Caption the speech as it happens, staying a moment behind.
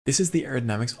This is the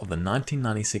aerodynamics of the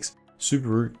 1996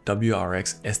 Subaru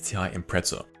WRX STI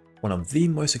Impreza, one of the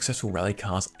most successful rally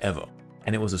cars ever,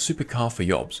 and it was a supercar for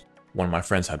yobs. One of my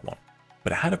friends had one,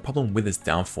 but it had a problem with its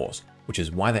downforce, which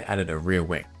is why they added a rear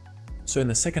wing. So in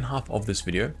the second half of this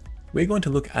video, we're going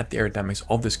to look at the aerodynamics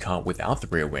of this car without the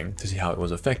rear wing to see how it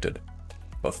was affected.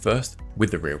 But first, with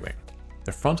the rear wing.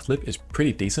 The front lip is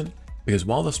pretty decent because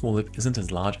while the small lip isn't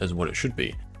as large as what it should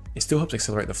be, it still helps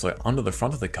accelerate the flow under the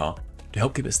front of the car to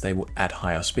help keep it stable at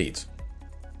higher speeds.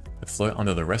 The flow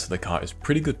under the rest of the car is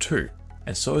pretty good too,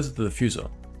 and so is the diffuser,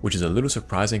 which is a little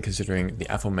surprising considering the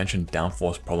aforementioned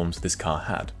downforce problems this car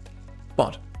had.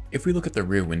 But if we look at the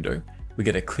rear window, we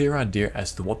get a clear idea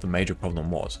as to what the major problem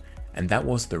was, and that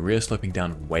was the rear sloping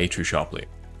down way too sharply,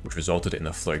 which resulted in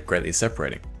the flow greatly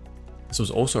separating. This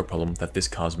was also a problem that this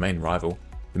car's main rival,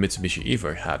 the Mitsubishi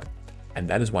Evo, had, and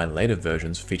that is why later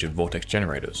versions featured vortex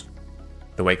generators.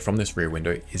 The wake from this rear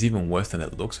window is even worse than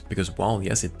it looks because while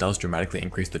yes it does dramatically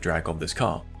increase the drag of this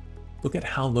car, look at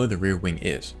how low the rear wing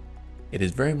is. It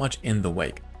is very much in the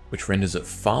wake, which renders it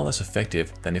far less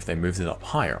effective than if they moved it up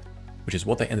higher, which is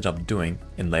what they ended up doing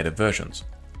in later versions.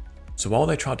 So while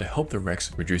they tried to help the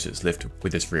Rex reduce its lift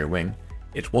with its rear wing,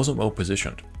 it wasn't well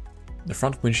positioned. The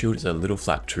front windshield is a little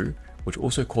flat too, which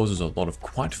also causes a lot of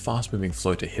quite fast moving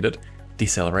flow to hit it,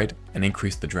 decelerate, and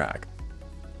increase the drag.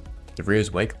 The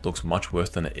rear's wake looks much worse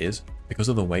than it is because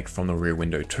of the wake from the rear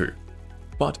window too.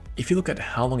 But if you look at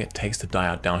how long it takes to die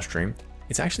out downstream,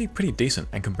 it's actually pretty decent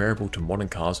and comparable to modern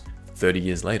cars 30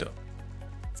 years later.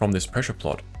 From this pressure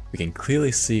plot, we can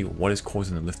clearly see what is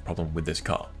causing the lift problem with this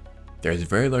car. There is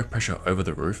very low pressure over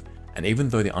the roof, and even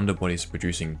though the underbody is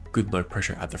producing good low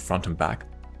pressure at the front and back,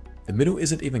 the middle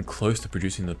isn't even close to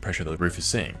producing the pressure the roof is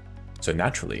seeing. So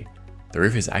naturally, the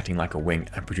roof is acting like a wing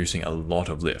and producing a lot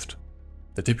of lift.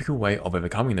 The typical way of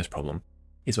overcoming this problem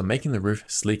is by making the roof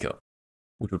sleeker,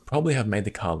 which would probably have made the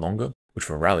car longer, which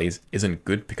for rallies isn't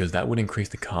good because that would increase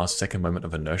the car's second moment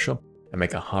of inertia and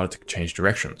make it harder to change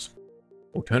directions.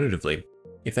 Alternatively,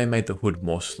 if they made the hood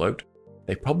more sloped,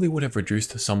 they probably would have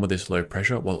reduced some of this low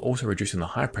pressure while also reducing the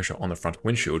high pressure on the front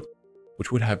windshield,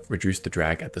 which would have reduced the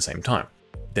drag at the same time.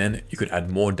 Then you could add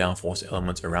more downforce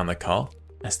elements around the car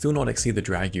and still not exceed the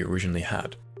drag you originally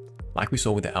had. Like we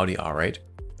saw with the Audi R8,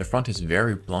 the front is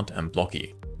very blunt and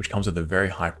blocky, which comes with a very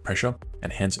high pressure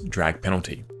and hence drag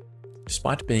penalty.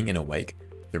 Despite being in a wake,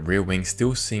 the rear wing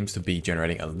still seems to be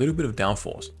generating a little bit of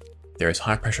downforce. There is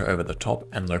high pressure over the top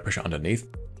and low pressure underneath,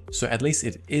 so at least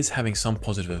it is having some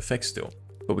positive effects still,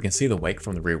 but we can see the wake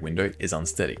from the rear window is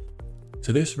unsteady.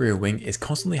 So this rear wing is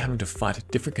constantly having to fight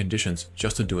different conditions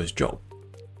just to do its job.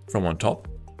 From on top,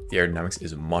 the aerodynamics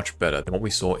is much better than what we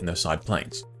saw in the side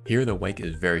planes. Here the wake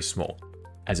is very small,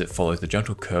 as it follows the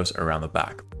gentle curves around the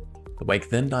back. The wake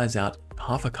then dies out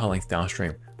half a car length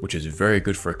downstream, which is very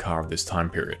good for a car of this time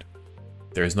period.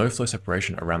 There is no flow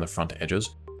separation around the front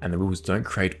edges, and the wheels don't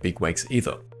create big wakes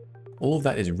either. All of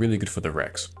that is really good for the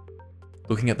Rex.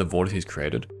 Looking at the vortices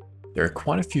created, there are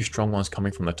quite a few strong ones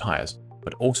coming from the tires,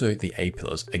 but also the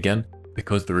A-pillars, again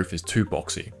because the roof is too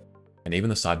boxy. And even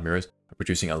the side mirrors are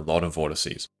producing a lot of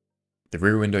vortices. The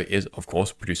rear window is of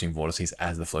course producing vortices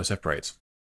as the flow separates.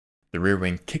 The rear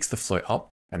wing kicks the flow up,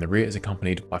 and the rear is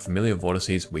accompanied by familiar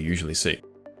vortices we usually see.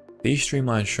 These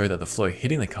streamlines show that the flow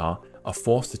hitting the car are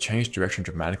forced to change direction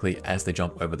dramatically as they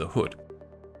jump over the hood.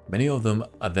 Many of them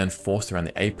are then forced around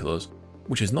the A-pillars,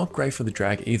 which is not great for the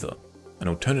drag either. An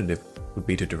alternative would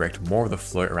be to direct more of the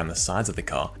flow around the sides of the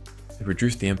car to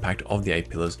reduce the impact of the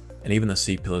A-pillars and even the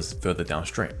C-pillars further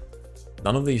downstream.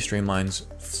 None of these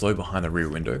streamlines flow behind the rear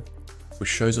window, which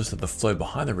shows us that the flow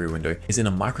behind the rear window is in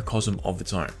a microcosm of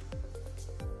its own.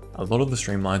 A lot of the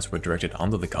streamlines were directed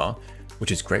under the car,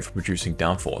 which is great for producing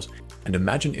downforce, and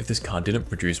imagine if this car didn't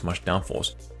produce much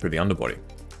downforce through the underbody.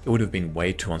 It would have been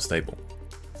way too unstable.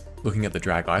 Looking at the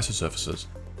drag isosurfaces,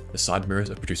 the side mirrors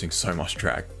are producing so much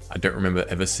drag. I don't remember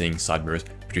ever seeing side mirrors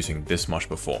producing this much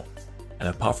before. And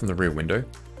apart from the rear window,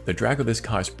 the drag of this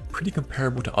car is pretty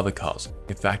comparable to other cars.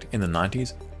 In fact, in the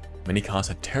 90s, many cars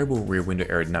had terrible rear window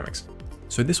aerodynamics,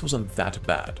 so this wasn't that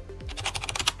bad.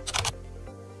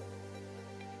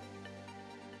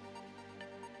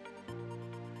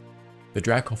 The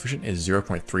drag coefficient is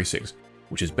 0.36,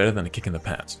 which is better than a kick in the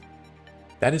pants.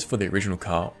 That is for the original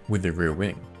car with the rear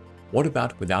wing. What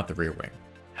about without the rear wing?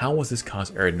 How was this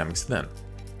car's aerodynamics then?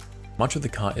 Much of the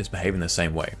car is behaving the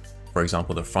same way. For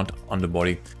example, the front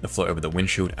underbody, the flow over the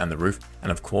windshield and the roof, and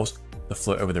of course, the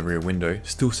flow over the rear window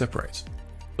still separates.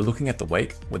 But looking at the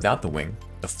wake, without the wing,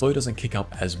 the flow doesn't kick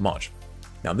up as much.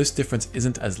 Now this difference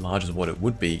isn't as large as what it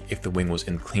would be if the wing was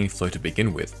in clean flow to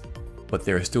begin with, but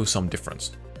there is still some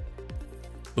difference.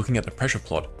 Looking at the pressure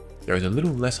plot, there is a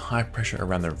little less high pressure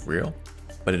around the rear,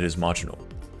 but it is marginal.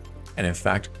 And in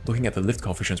fact, looking at the lift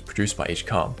coefficients produced by each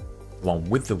car, the one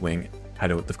with the wing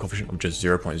had a lift coefficient of just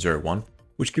 0.01,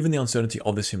 which given the uncertainty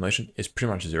of this simulation is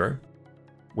pretty much 0.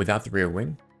 Without the rear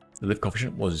wing, the lift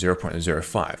coefficient was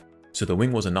 0.05, so the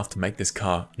wing was enough to make this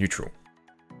car neutral.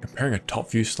 Comparing a top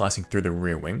view slicing through the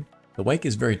rear wing, the wake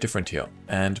is very different here,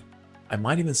 and I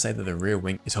might even say that the rear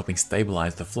wing is helping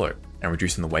stabilize the flow and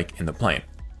reducing the wake in the plane.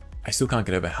 I still can't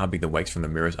get over how big the wakes from the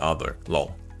mirrors are though,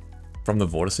 lol. From the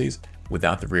vortices,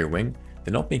 without the rear wing,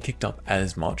 they're not being kicked up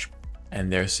as much,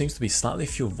 and there seems to be slightly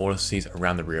fewer vortices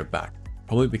around the rear back,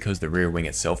 probably because the rear wing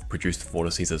itself produced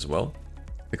vortices as well,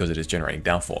 because it is generating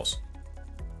downforce.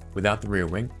 Without the rear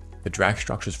wing, the drag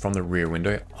structures from the rear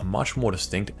window are much more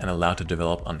distinct and allowed to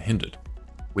develop unhindered.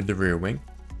 With the rear wing,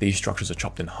 these structures are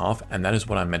chopped in half, and that is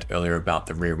what I meant earlier about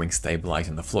the rear wing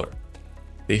stabilizing the flow.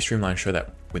 These streamlines show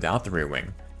that without the rear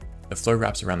wing, the flow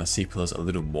wraps around the C-pillars a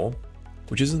little more,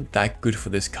 which isn't that good for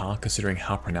this car considering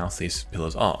how pronounced these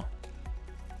pillars are.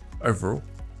 Overall,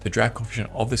 the drag coefficient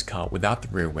of this car without the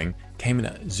rear wing came in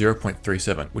at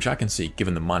 0.37, which I can see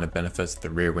given the minor benefits the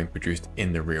rear wing produced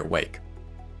in the rear wake.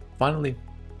 Finally,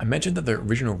 I mentioned that the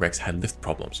original Rex had lift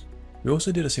problems. We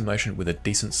also did a simulation with a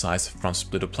decent sized front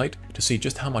splitter plate to see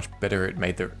just how much better it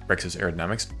made the Rex's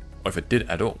aerodynamics, or if it did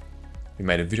at all. We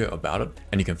made a video about it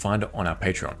and you can find it on our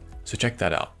Patreon, so check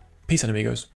that out. Peace out amigos.